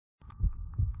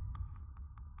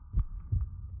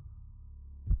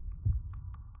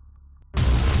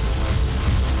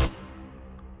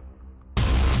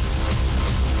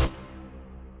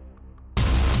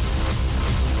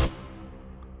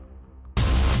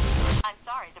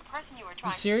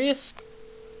You serious?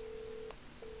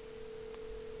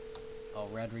 Oh,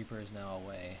 Red Reaper is now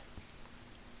away.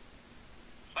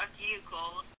 Fuck you,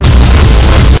 Cole.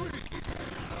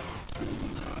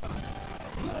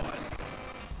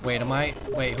 Wait,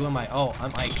 wait, who am I? Oh,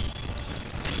 I'm Ike.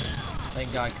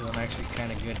 Thank God, because I'm actually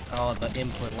kind of good. Oh, the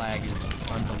input lag is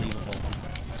unbelievable.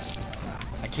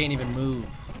 I can't even move.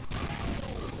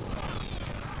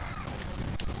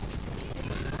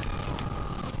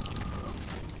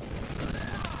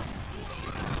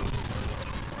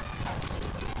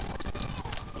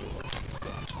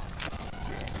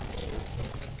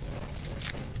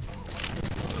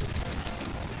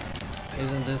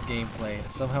 Isn't this gameplay?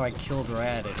 Somehow I killed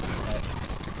Rad at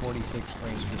 46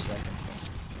 frames per second.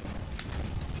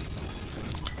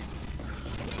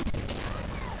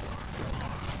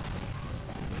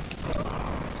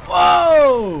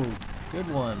 Whoa! Good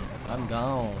one. I'm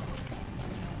gone.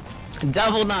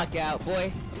 Double knockout,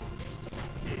 boy.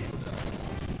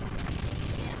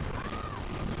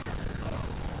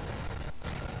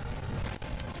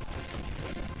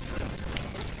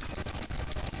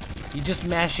 You're just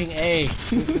mashing A.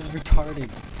 This is retarded.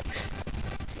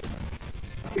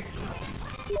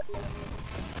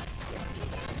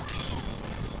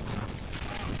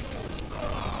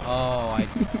 Oh, I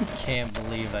can't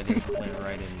believe I just went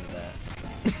right into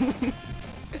that.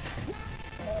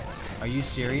 Are you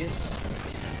serious?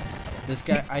 This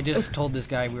guy, I just told this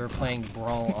guy we were playing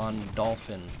Brawl on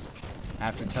Dolphin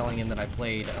after telling him that I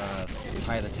played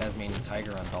Ty the Tasmanian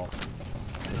Tiger on Dolphin.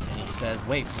 And he said,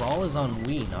 wait, Brawl is on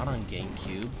Wii, not on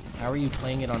GameCube. How are you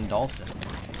playing it on Dolphin?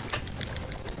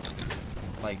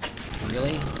 Like,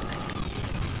 really?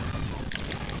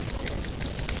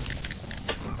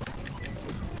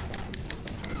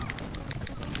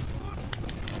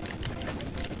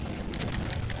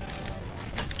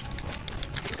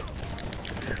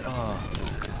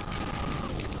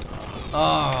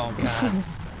 Oh, God.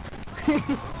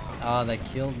 Oh, that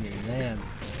killed me, man.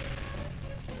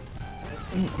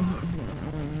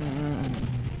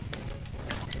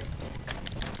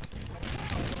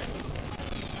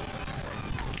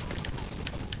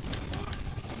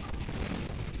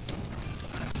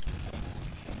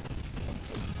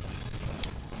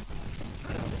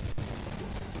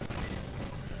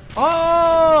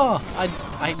 Oh!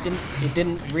 It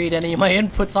didn't read any of my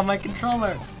inputs on my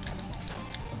controller.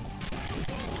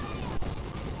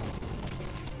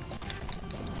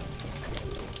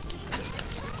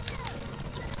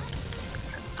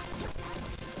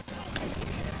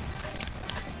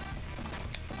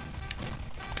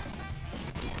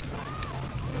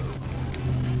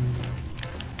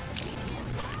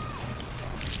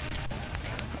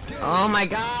 Oh my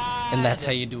God! And that's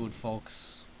how you do it,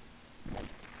 folks.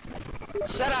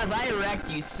 Shut up, I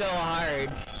wrecked you so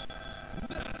hard.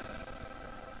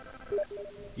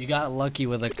 You got lucky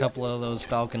with a couple of those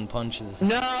Falcon punches.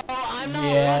 No, I'm not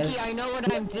Yes. lucky, I know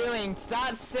what I'm doing.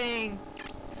 Stop saying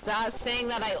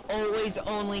that I always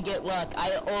only get luck. I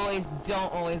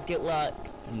don't always get luck.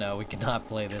 No, we cannot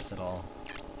play this at all.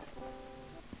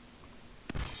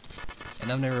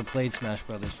 And I've never played Smash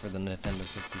Brothers for the Nintendo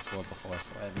 64 before,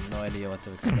 so I have no idea what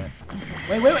to expect.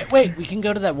 Wait! We can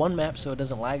go to that one map so it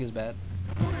doesn't lag as bad.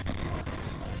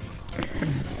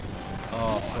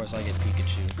 Oh, of course I get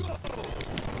Pikachu.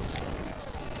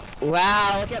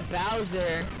 Wow, look at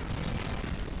Bowser.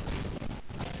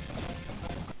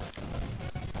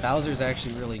 Bowser's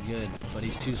actually really good, but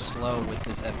he's too slow with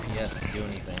this FPS to do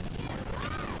anything.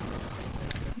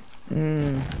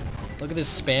 Look at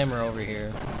this spammer over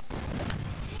here.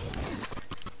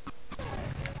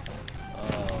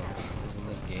 Oh, isn't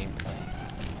this gameplay?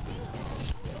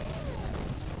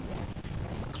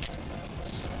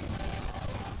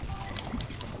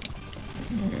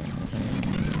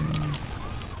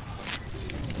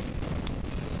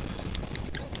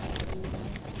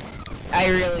 I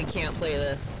really can't play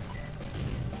this.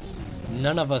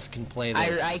 None of us can play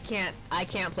this. I can't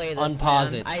play this.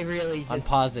 Unpause man. it. I really just...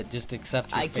 Unpause it. Just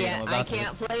accept your fate. I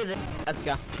can't play this. Let's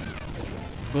go.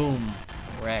 Boom.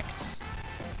 Wrecked.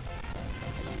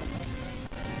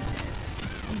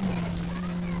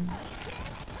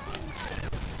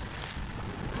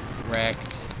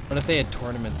 Wrecked. What if they had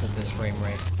tournaments at this frame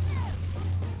rate?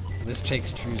 This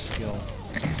takes true skill.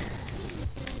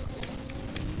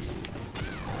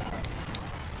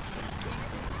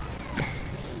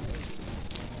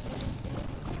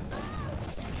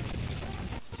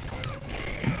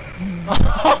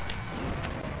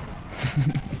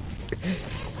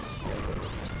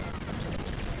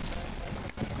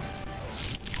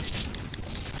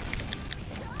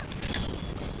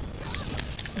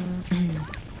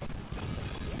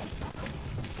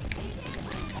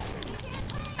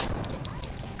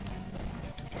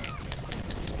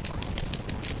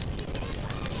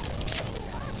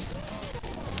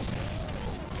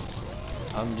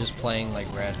 I'm just playing like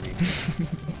Rad Reaper.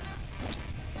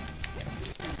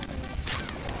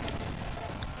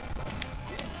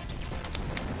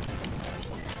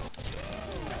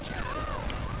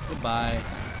 Goodbye.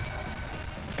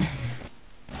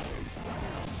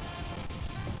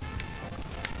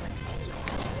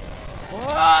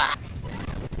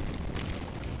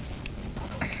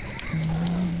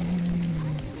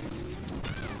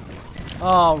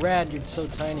 Oh, Rad, you're so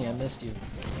tiny. I missed you.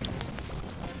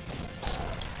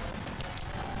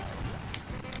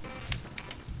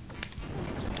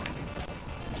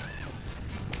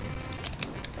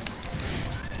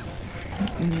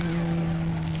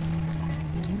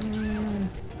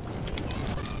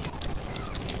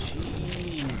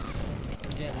 Cheese. I'm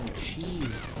getting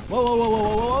cheesed. Whoa, whoa, whoa, whoa,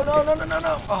 whoa, whoa, no, no, no, no,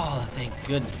 no. Oh, thank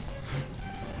goodness.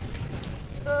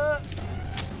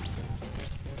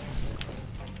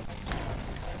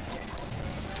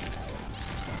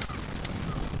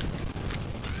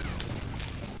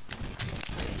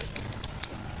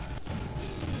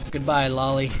 Goodbye,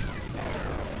 Lolly.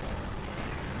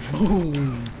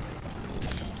 Boom.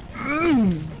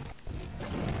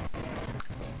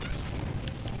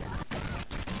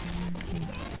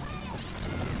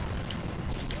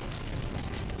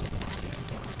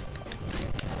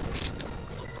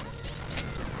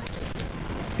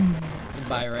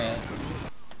 Goodbye, Red.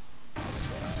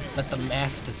 Let the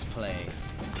masters play.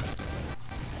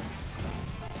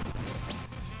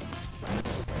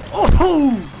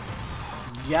 Oh!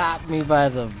 Got me by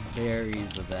the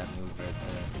berries with that move right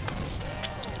there.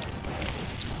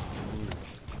 Ooh.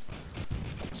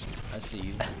 I see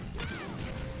you.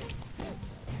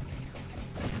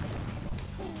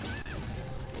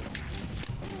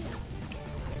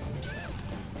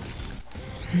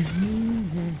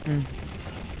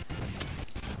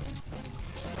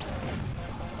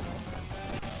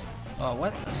 Oh,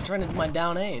 what? I was trying to do my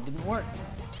down A. It didn't work.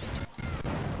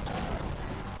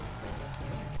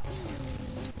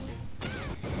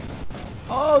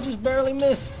 Oh, just barely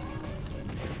missed.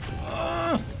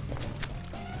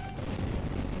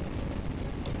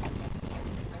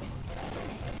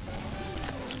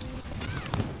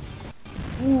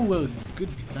 Ooh, a good,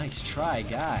 nice try,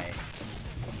 guy.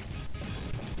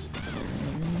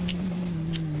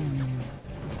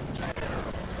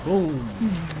 Boom.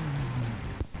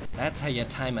 That's how you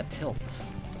time a tilt.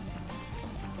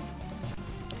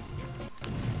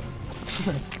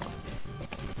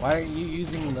 Why are you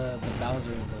using the Bowser,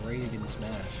 the Reagan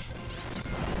smash?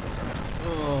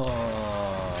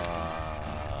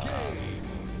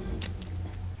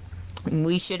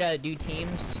 We should do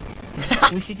teams.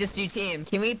 We should just do teams.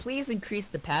 Can we please increase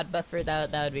the pad buffer?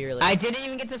 That would be really. I didn't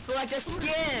even get to select a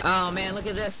skin. Oh man, look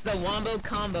at this, the wombo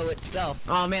combo itself.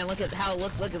 Oh man, look at how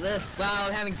look at this. Wow,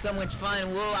 I'm having so much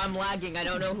fun. Whoa, I'm lagging. I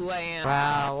don't know who I am.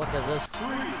 Wow, look at this.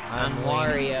 I'm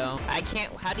Wario. I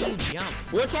can't. How do you jump?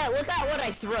 Look at what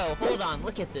I throw. Hold on.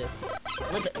 Look at this.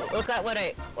 Look at what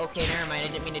I. Okay, never mind. I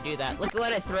didn't mean to do that. Look at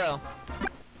what I throw.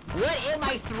 What am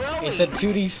I throwing? It's a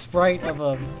 2D sprite of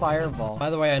a fireball. By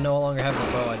the way, I no longer have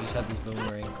the bow, I just have this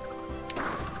boomerang.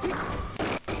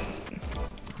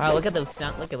 Alright, look at those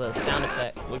sound effects.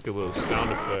 Look at those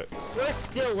sound effects. We're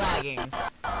still lagging.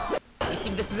 You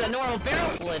think this is a normal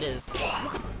barrel? Well, it is.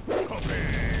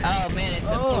 Oh man, it's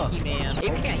a Pokemon. You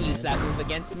can't use that move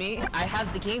against me. I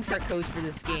have the game for codes for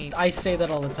this game. I say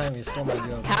that all the time, you stole my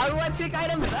joke. How do I pick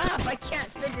items up? I can't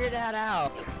figure that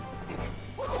out.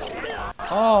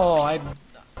 Oh, I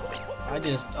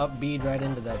just up B'd right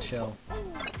into that shell.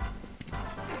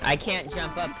 I can't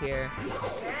jump up here.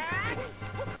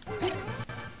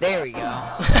 There we go.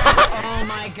 Oh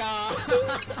my god.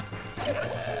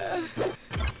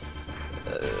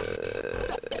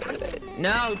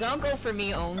 No, don't go for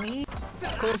me only.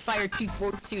 Coldfire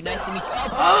 242, nice to meet you.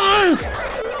 Oh!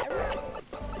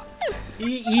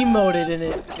 He emoted and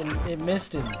it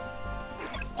missed him.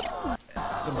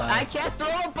 Goodbye. I can't throw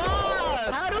a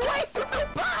bomb! How do I throw a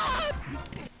bomb?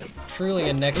 Truly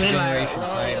a next generation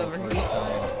title for its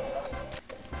time.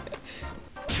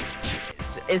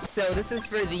 So this is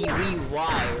for the Wii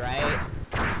Y, right?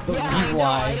 The Wii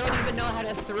Y. I don't even know how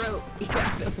to throw.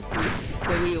 Yeah, the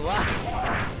Wii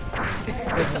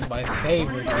Y. This is my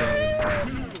favorite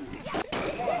game.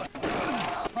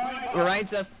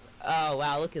 Reminds of. Oh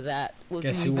wow, look at that.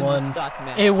 Guess who won?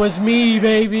 It was me,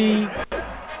 baby.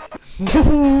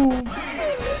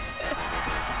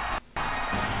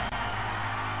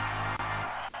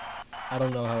 I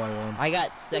don't know how I won. I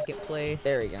got second place.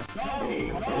 There we go.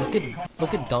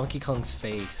 Look at Donkey Kong's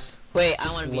face. Wait, Just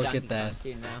I want to be look Donkey at that Kong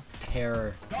too now.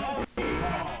 terror.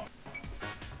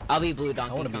 I'll be blue Donkey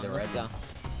Kong. I want to be the red. Let's go.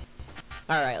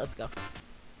 All right, let's go.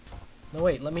 No,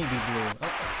 wait, let me be blue.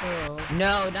 Oh.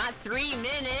 No, not 3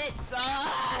 minutes!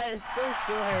 Ah, it's so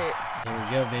short. Here we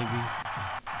go, baby.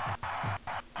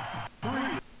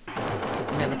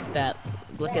 Man, look at that.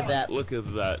 Look at that. Look at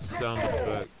that sound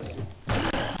effects.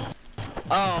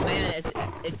 Oh man,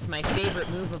 it's my favorite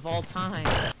move of all time.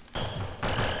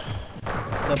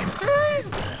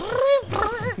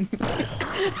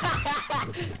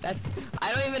 That's,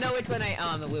 I don't even know which one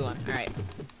the blue one. Alright.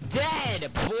 Dead,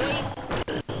 boy!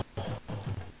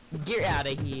 Get out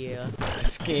of here.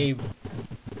 This game.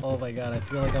 Oh my god, I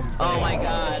feel like I'm playing, Oh my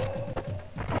god.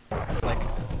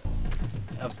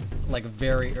 like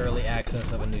very early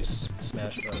access of a new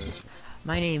Smash Brothers.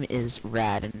 My name is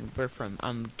Rad, and we're from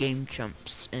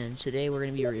GameChumps, and today we're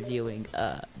gonna be reviewing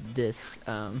this.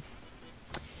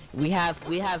 We have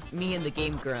me and the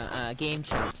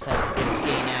GameChumps have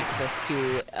gained access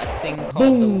to a thing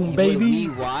called the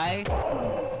Wii Y.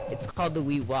 It's called the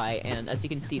Wii Y, and as you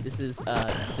can see, this is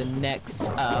the next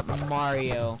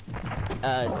Mario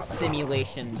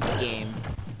simulation game.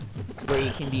 It's where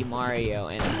you can be Mario,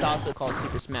 and it's also called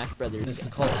Super Smash Brothers. This is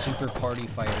called Super Party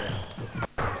Fighter.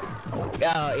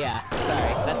 Oh yeah,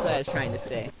 sorry, that's what I was trying to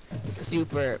say.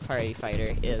 Super Party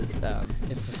Fighter is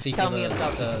It's the sequel tell me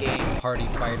about this game. Party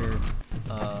Fighter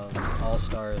All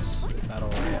Stars Battle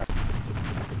Royale.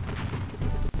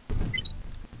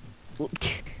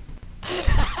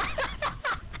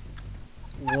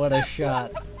 What a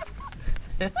shot.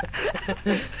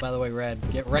 By the way, Rad,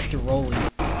 get wrecked to Rolly.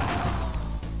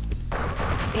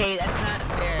 Hey, that's not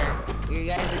fair. You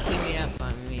guys are teaming up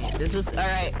on me. This was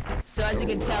alright. So as you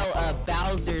can tell,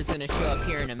 Bowser's gonna show up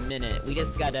here in a minute. We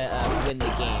just gotta win the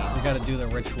game. We gotta do the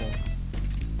ritual.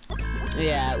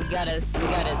 Yeah, we gotta do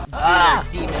our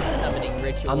demon summoning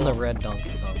ritual. I'm the red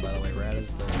Donkey Kong, by the way. Rad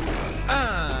is the.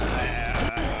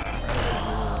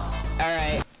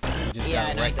 Alright. We just Yeah,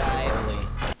 got and I wrecked to died. Rolly.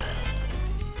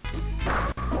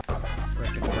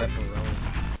 Frickin' Ripperoni.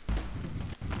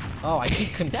 Oh, I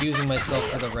keep confusing myself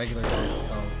for the regular Donkey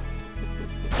Kong.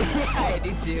 Yeah, I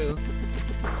do too.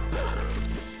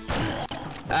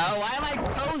 Oh, why am I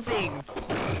posing?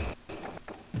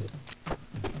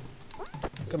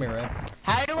 Come here, Rad.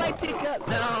 How do I pick up?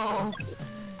 No.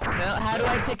 No, how do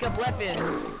I pick up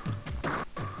weapons?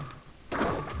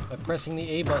 By pressing the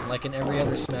A button like in every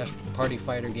other Smash Party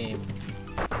Fighter game.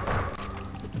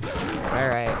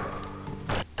 Alright.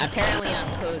 Apparently I'm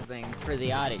posing for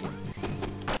the audience.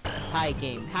 Hi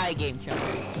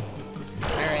GameChumps.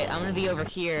 Alright, I'm gonna be over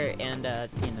here and,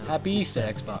 you know. Happy Easter,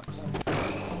 Xbox.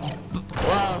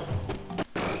 Whoa.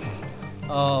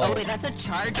 Oh. Oh wait, that's a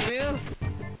charge move?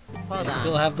 Hold I on.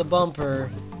 still have the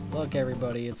bumper. Look,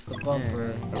 everybody, it's the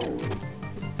bumper. Boom!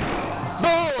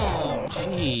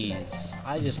 Jeez.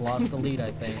 I just lost the lead,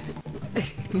 I think.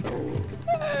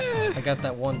 I got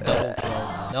that one double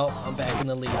kill. Nope, I'm back in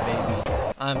the lead, baby.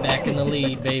 I'm back in the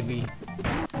lead, baby.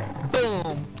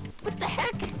 Boom! What the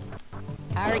heck?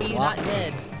 How are you not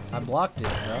dead? I blocked it,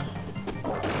 bro.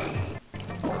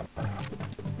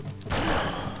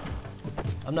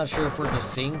 I'm not sure if we're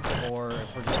just synced or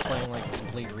if we're just playing like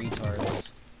complete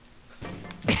retards.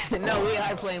 No, we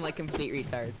are playing like complete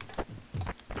retards.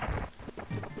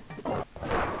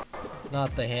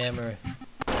 Not the hammer.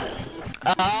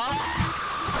 Oh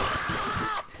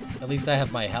At least I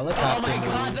have my helicopter my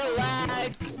god, move. the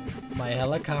lag! My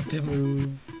helicopter move.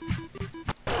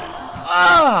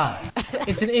 Ah!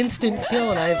 It's an instant kill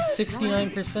and I have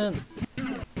 69%.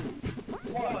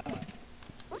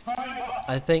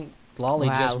 I think LOLI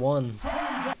just won.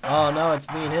 Oh no, it's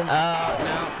me and him. Oh,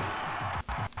 no.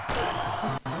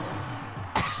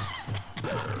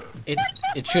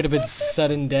 It should have been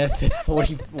sudden death at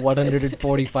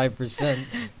 145%,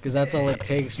 because that's all it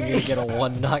takes for you to get a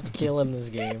one-knock kill in this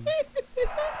game.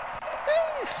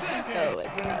 Oh my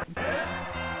god.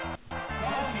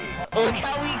 Look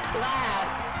how we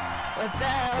clap! What the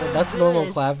hell is That's normal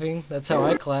this? clapping. That's how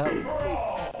I clap.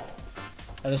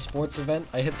 At a sports event,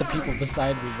 I hit the people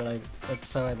beside me, but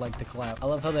that's how I'd like to clap. I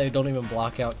love how they don't even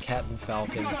block out Cat and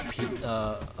Falcon,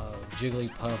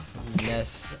 Jigglypuff,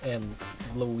 Ness, and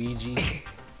Luigi.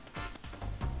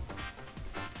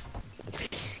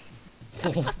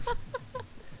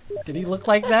 Did he look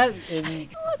like that in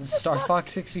Star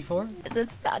Fox 64?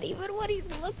 That's not even what he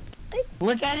looked like.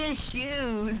 Look at his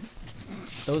shoes!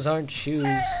 Those aren't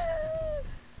shoes.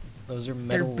 Those are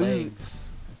metal legs.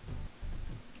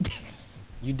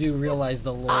 You do realize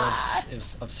the lore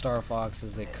of Star Fox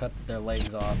is they cut their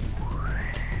legs off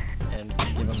and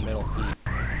give them middle feet.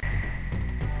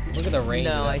 Look at the range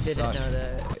of that I didn't suck. know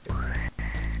that.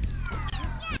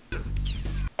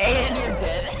 And you're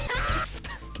dead.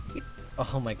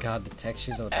 Oh my god, the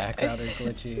textures of the background are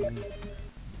glitching.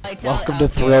 Welcome to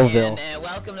Thrillville. And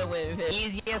welcome to the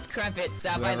easiest crumpet.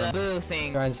 Stop by the boo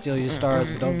thing. Try and steal your stars,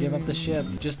 but don't give up the ship.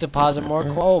 Just deposit more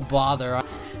oh, bother.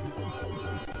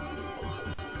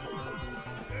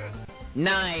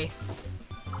 Nice.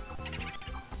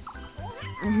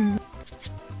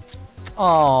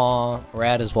 Aww.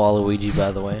 Rad is Waluigi,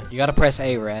 by the way. You gotta press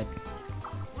A, Rad.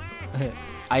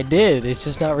 I did. It's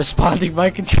just not responding my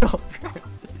controller.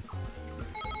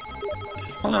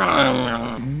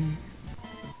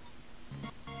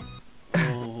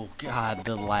 Oh god,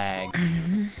 the lag.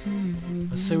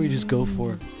 Let's say we just go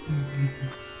for it.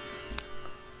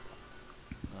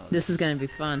 This is gonna be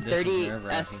fun. This 30 is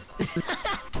nerve-wracking.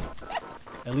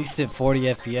 At least at 40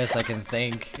 FPS I can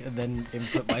think, and then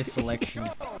input my selection.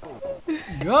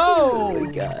 Go! Oh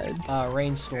my god.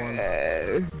 Rainstorm.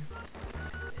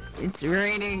 It's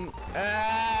raining.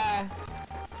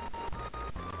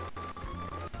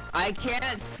 I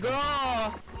can't scroll.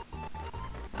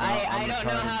 I don't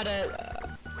know how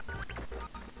to.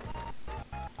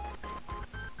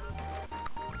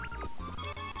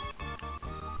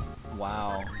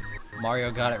 Wow. Mario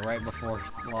got it right before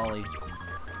LOLI.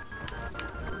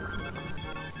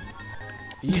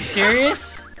 Are you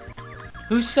serious?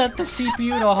 Who set the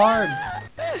CPU to hard?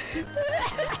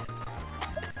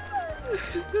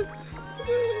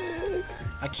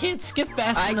 I can't skip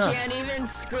fast enough. I can't even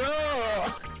scroll.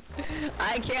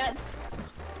 I can't.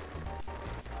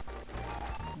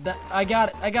 I got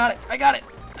it. I got it. I got it.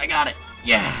 I got it.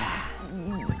 Yeah.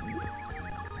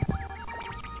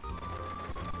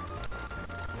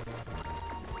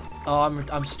 Oh,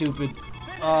 I'm stupid.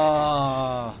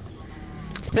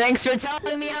 Thanks for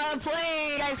telling me how to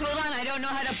play, guys. Hold on, I don't know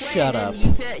how to play. Shut up.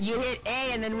 You hit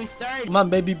A, and then we start. Come on,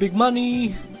 baby, big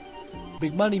money.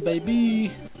 Big money,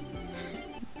 baby.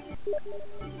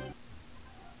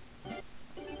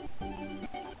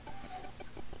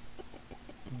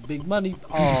 Big money.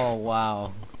 Oh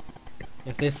wow.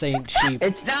 If this ain't cheap.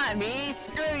 It's not me.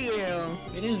 Screw you.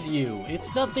 It is you.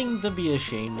 It's nothing to be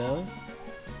ashamed of.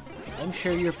 I'm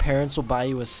sure your parents will buy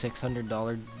you a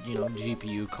 $600, you know,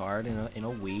 GPU card in a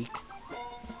week.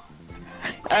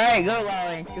 Alright, go,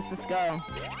 LOLI. Just go.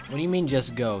 What do you mean,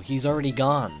 just go? He's already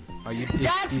gone. Are you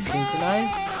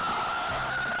desynchronized?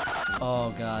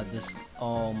 Oh god, this.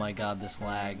 Oh my god, this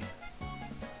lag.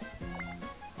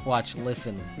 Watch,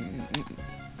 listen.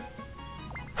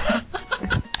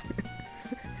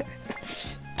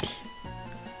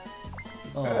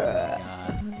 Oh my god.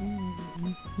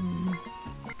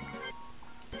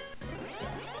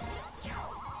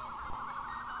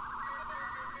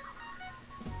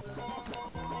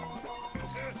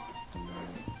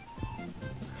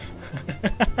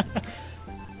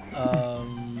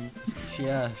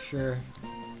 Yeah, sure.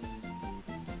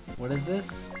 What is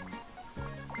this?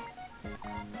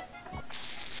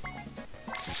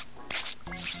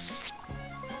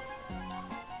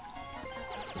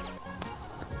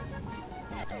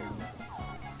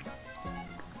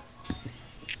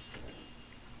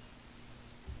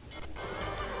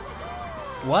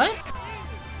 What?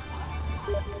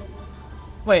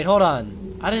 Wait, hold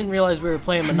on. I didn't realize we were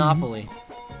playing Monopoly.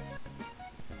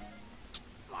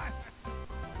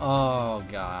 Oh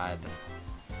god.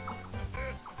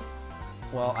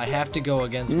 Well, I have to go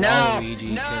against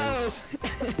Waluigi because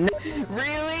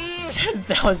Really?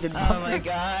 that was enough. Oh my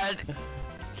god.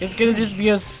 It's gonna just be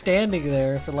us standing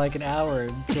there for like an hour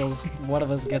until one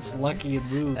of us gets lucky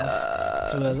and moves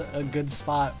to a good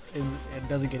spot and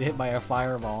doesn't get hit by a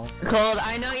fireball. Cold,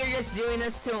 I know you're just doing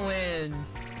this to win.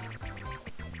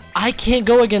 I can't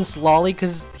go against LOLI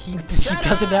because he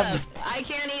doesn't have the...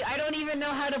 I don't even know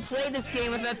how to play this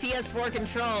game with a PS4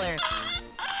 controller.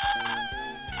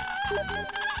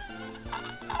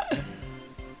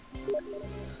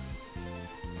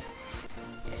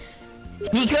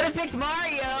 He could have picked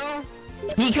Mario.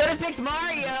 He could have picked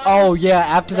Mario. Oh yeah,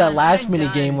 after that last mini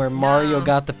game where Mario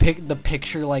got the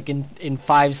picture like in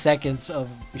 5 seconds of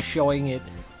showing it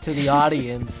to the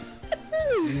audience.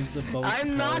 Use the both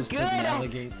not to good.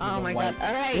 navigate through the my white. god!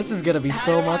 All right. This is gonna be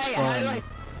so much fun.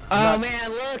 Oh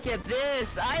man, look at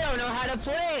this! I don't know how to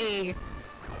play.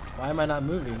 Why am I not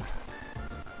moving?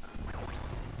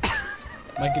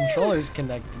 My controller's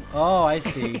connected. Oh, I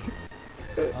see.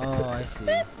 Oh, I see.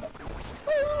 So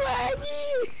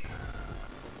laggy.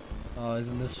 Oh,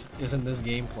 isn't this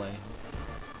gameplay?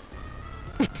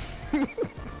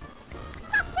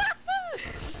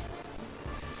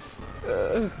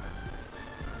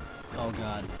 Oh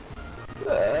god.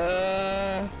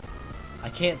 I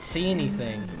can't see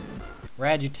anything.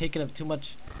 Rad, you're taking up too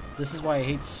much. This is why I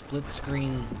hate split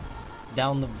screen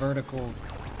down the vertical.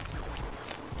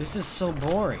 This is so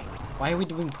boring. Why are we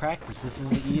doing practice? This is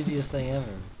the easiest thing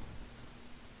ever.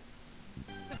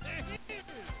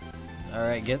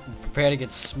 Alright, prepare to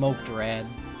get smoked, Rad.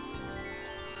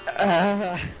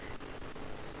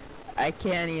 I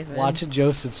can't even. Watch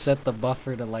Joseph set the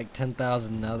buffer to like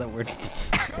 10,000 now that we're...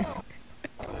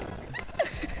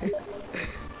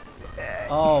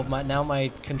 Oh, now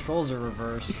my controls are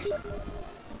reversed.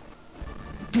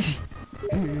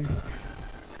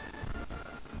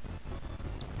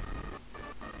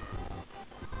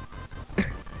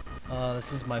 Oh,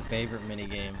 this is my favorite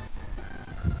minigame.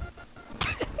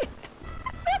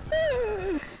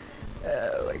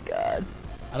 Oh my god.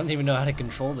 I don't even know how to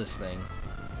control this thing.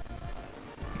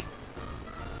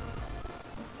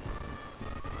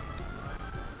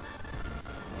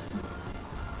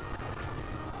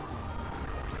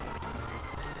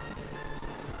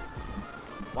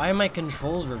 Why are my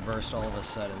controls reversed all of a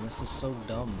sudden? This is so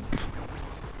dumb.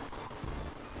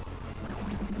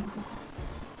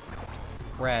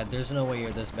 Brad, there's no way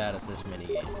you're this bad at this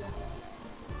minigame.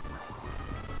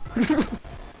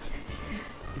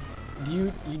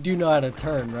 You do know how to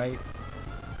turn, right?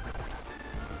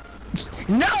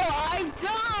 No, I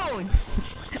don't!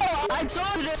 Oh, I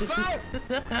told you this fight!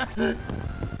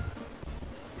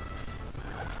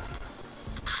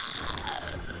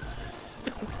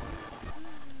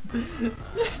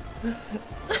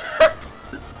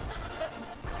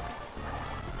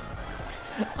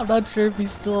 I'm not sure if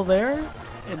he's still there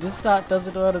and just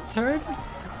doesn't know how to turn,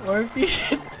 or if he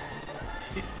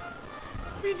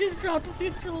he just dropped his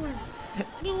controller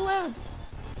and left.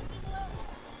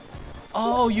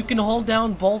 Oh, you can hold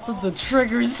down both of the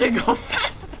triggers to go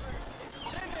faster.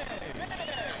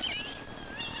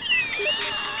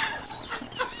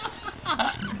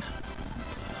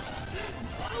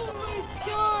 Oh my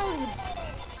god!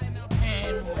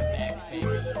 And we're back,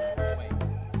 baby.